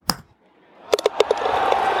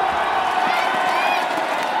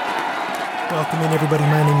Welcome in, everybody.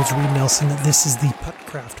 My name is Reed Nelson. This is the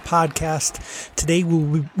Puttcraft Podcast. Today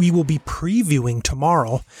we will be previewing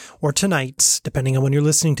tomorrow or tonight, depending on when you're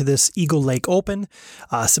listening to this, Eagle Lake Open.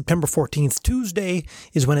 September 14th, Tuesday,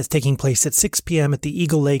 is when it's taking place at 6 p.m. at the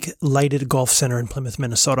Eagle Lake Lighted Golf Center in Plymouth,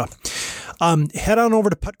 Minnesota. Head on over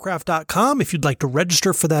to puttcraft.com. If you'd like to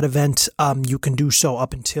register for that event, you can do so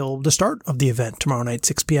up until the start of the event tomorrow night,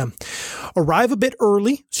 6 p.m. Arrive a bit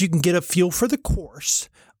early so you can get a feel for the course.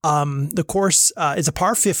 The course is a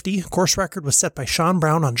par 50. Course record was set by Sean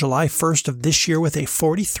Brown on July 1st of this year with a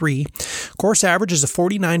 43. Course average is a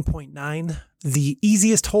 49.9. The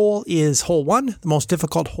easiest hole is hole 1. The most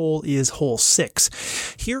difficult hole is hole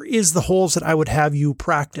 6. Here is the holes that I would have you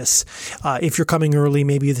practice if you're coming early.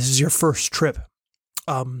 Maybe this is your first trip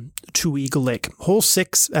to Eagle Lake. Hole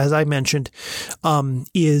 6, as I mentioned,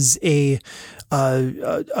 is a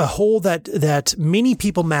hole that many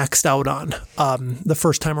people maxed out on the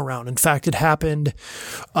first time around. In fact, it happened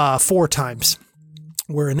 4 times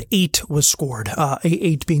where an 8 was scored,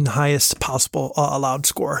 8 being the highest possible allowed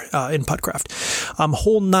score in Puttcraft.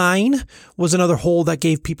 Hole 9 was another hole that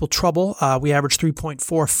gave people trouble. We averaged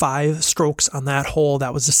 3.45 strokes on that hole.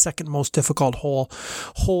 That was the second most difficult hole.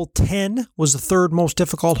 Hole 10 was the third most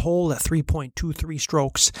difficult hole at 3.23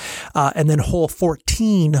 strokes. And then hole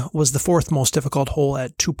 14 was the fourth most difficult hole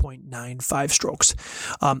at 2.95 strokes.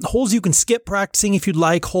 Holes you can skip practicing if you'd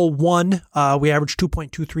like. Hole 1, we averaged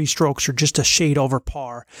 2.23 strokes, or just a shade over par.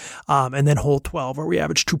 And then hole 12, where we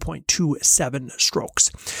averaged 2.27 strokes.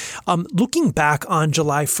 Looking back on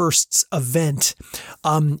July 1st's event,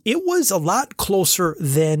 it was a lot closer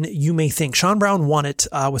than you may think. Sean Brown won it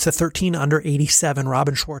with a 13 under 87.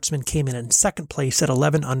 Robin Schwartzman came in second place at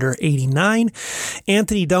 11 under 89.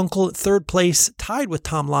 Anthony Dunkel at third place, tied with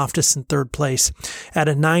Tom Loftus in third place at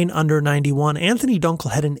a 9 under 91. Anthony Dunkel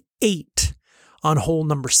had an 8 on hole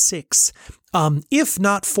number 6. If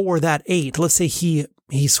not for that 8, let's say he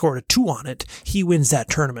scored a 2 on it, he wins that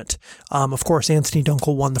tournament. Of course, Anthony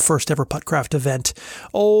Dunkel won the first ever Puttcraft event,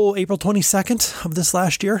 April 22nd of this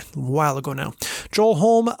last year, a while ago now. Joel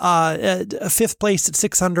Holm, 5th place at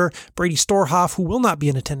 6 under. Brady Storhoff, who will not be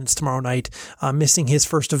in attendance tomorrow night, missing his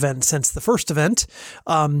first event since the first event,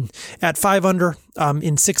 at 5 under,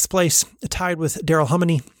 in 6th place, tied with Daryl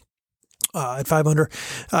Hummany. At 5 under.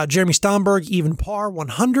 Jeremy Stomberg, even par,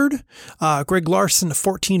 100. Greg Larson,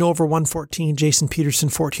 14 over, 114. Jason Peterson,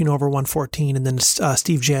 14 over, 114. And then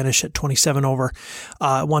Steve Janish at 27 over,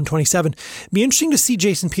 127. Be interesting to see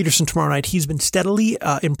Jason Peterson tomorrow night. He's been steadily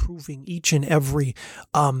improving each and every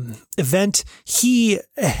event. He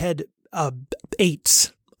had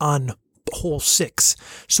 8s on hole 6.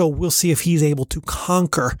 So we'll see if he's able to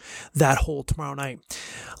conquer that hole tomorrow night.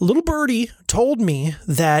 A little birdie told me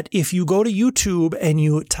that if you go to YouTube and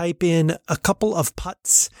you type in a couple of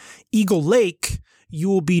putts, Eagle Lake, you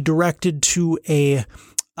will be directed to a,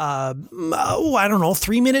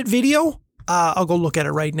 3-minute video. I'll go look at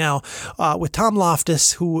it right now, with Tom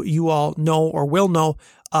Loftus, who you all know or will know,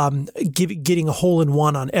 getting a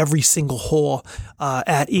hole-in-one on every single hole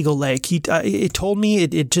at Eagle Lake. It told me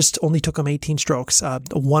it just only took him 18 strokes,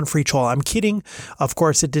 1 for each hole. I'm kidding. Of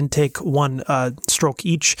course, it didn't take 1 stroke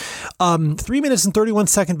each. 3 minutes and 31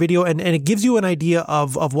 second video, and it gives you an idea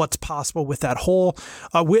of what's possible with that hole.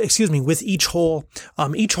 With each hole.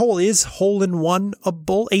 Each hole is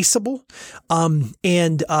hole-in-one-able, aceable.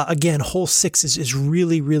 And again, hole 6 is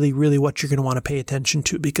really, really, really what you're going to want to pay attention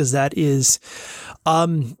to, because that is...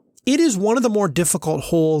 it is one of the more difficult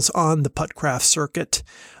holes on the Puttcraft circuit,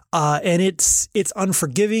 and it's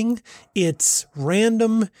unforgiving. It's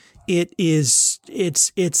random. It's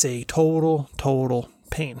a total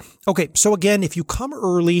pain. Okay, so again, if you come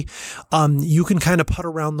early, you can kind of putt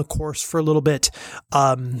around the course for a little bit,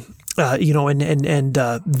 and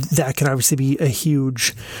that can obviously be a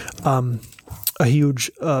huge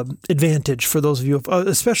advantage for those of you,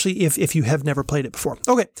 especially if you have never played it before.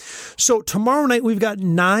 Okay, so tomorrow night we've got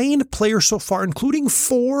 9 players so far, including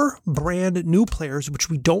 4 brand new players, which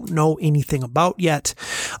we don't know anything about yet.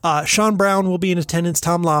 Sean Brown will be in attendance,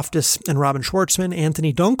 Tom Loftus and Robin Schwartzman.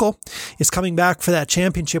 Anthony Dunkel is coming back for that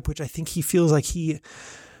championship, which I think he feels like he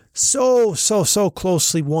so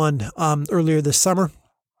closely won earlier this summer.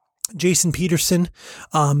 Jason Peterson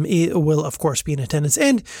will, of course, be in attendance.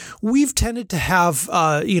 And we've tended to have,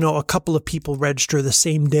 a couple of people register the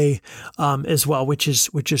same day as well, which is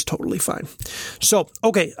totally fine. So,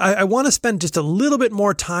 okay, I want to spend just a little bit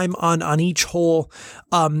more time on each hole.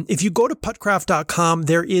 If you go to puttcraft.com,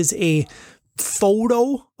 there is a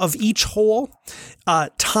photo of each hole.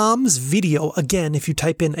 Tom's video, again, if you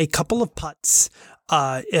type in a couple of putts,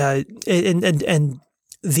 and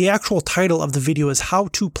the actual title of the video is How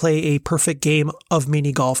to Play a Perfect Game of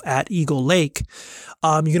Mini Golf at Eagle Lake.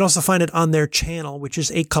 You can also find it on their channel, which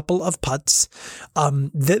is A Couple of Putts.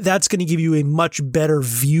 That's going to give you a much better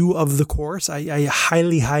view of the course. I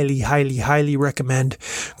highly recommend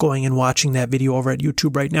going and watching that video over at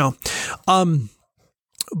YouTube right now.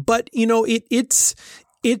 But it's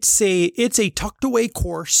a tucked away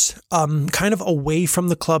course, kind of away from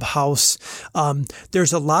the clubhouse.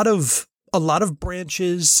 There's a lot of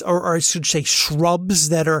branches, or I should say shrubs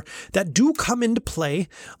that do come into play.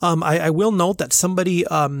 I will note that somebody, a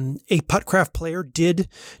Puttcraft player did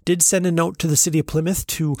send a note to the city of Plymouth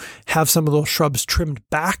to have some of those shrubs trimmed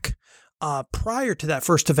back prior to that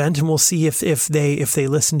first event, and we'll see if they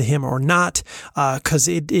listen to him or not, because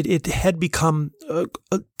it had become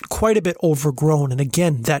quite a bit overgrown, and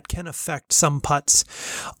again, that can affect some putts.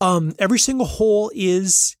 Every single hole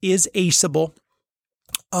is aceable.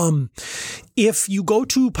 If you go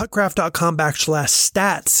to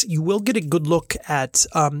puttcraft.com/stats, you will get a good look at,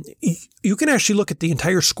 you can actually look at the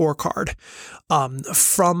entire scorecard,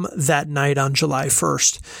 from that night on July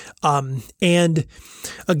 1st. And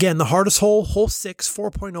again, the hardest hole, hole 6,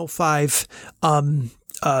 4.05,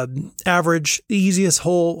 average. The easiest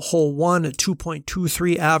hole 1 at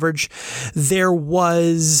 2.23 average. There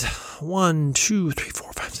was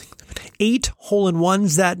 8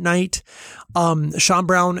 hole-in-ones that night. Sean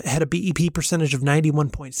Brown had a BEP percentage of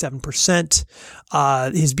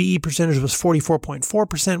 91.7%. His BE percentage was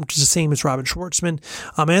 44.4%, which is the same as Robin Schwartzman.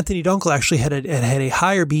 Anthony Dunkel actually had a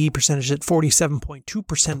higher BE percentage at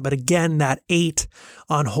 47.2%, but again, that 8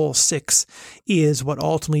 on hole 6 is what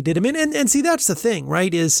ultimately did him in. And see, that's the thing,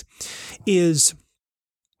 right? Is and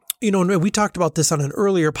we talked about this on an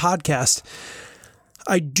earlier podcast.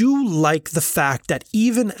 I do like the fact that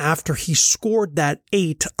even after he scored that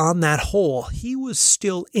 8 on that hole, he was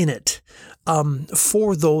still in it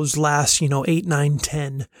for those last, 8, 9,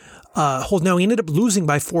 10 holes. Now, he ended up losing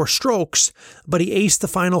by 4 strokes, but he aced the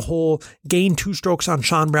final hole, gained 2 strokes on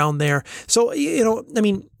Sean Brown there. So,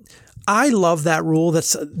 I love that rule.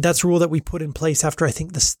 That's a rule that we put in place after, I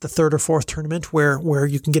think, the 3rd or 4th tournament where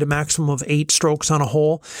you can get a maximum of 8 strokes on a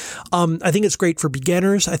hole. I think it's great for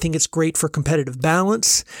beginners. I think it's great for competitive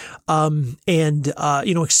balance. And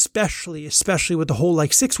especially with the hole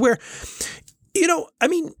like 6 where,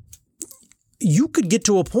 you could get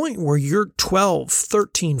to a point where you're 12,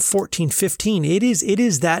 13, 14, 15. It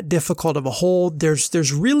is that difficult of a hole.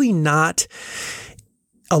 There's really not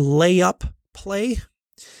a layup play.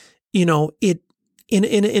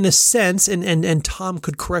 In a sense, and Tom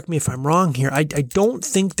could correct me if I'm wrong here, I don't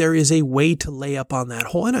think there is a way to lay up on that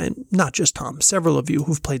hole. And not just Tom, several of you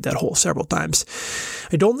who've played that hole several times.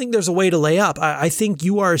 I don't think there's a way to lay up. I think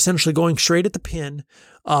you are essentially going straight at the pin,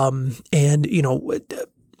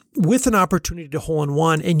 with an opportunity to hole in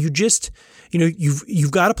one, and you just,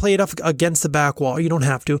 you've got to play it off against the back wall. You don't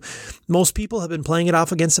have to. Most people have been playing it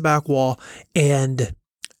off against the back wall, and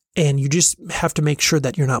you just have to make sure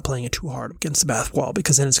that you're not playing it too hard against the back wall,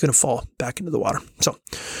 because then it's going to fall back into the water. So,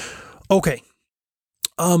 okay.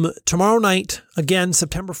 Tomorrow night, again,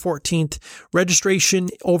 September 14th, registration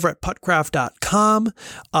over at puttcraft.com.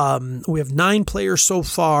 We have 9 players so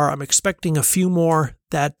far. I'm expecting a few more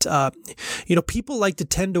that, people like to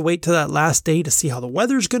tend to wait till that last day to see how the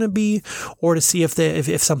weather's going to be, or to see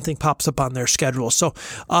if something pops up on their schedule. So,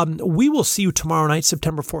 we will see you tomorrow night,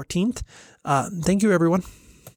 September 14th. Thank you, everyone.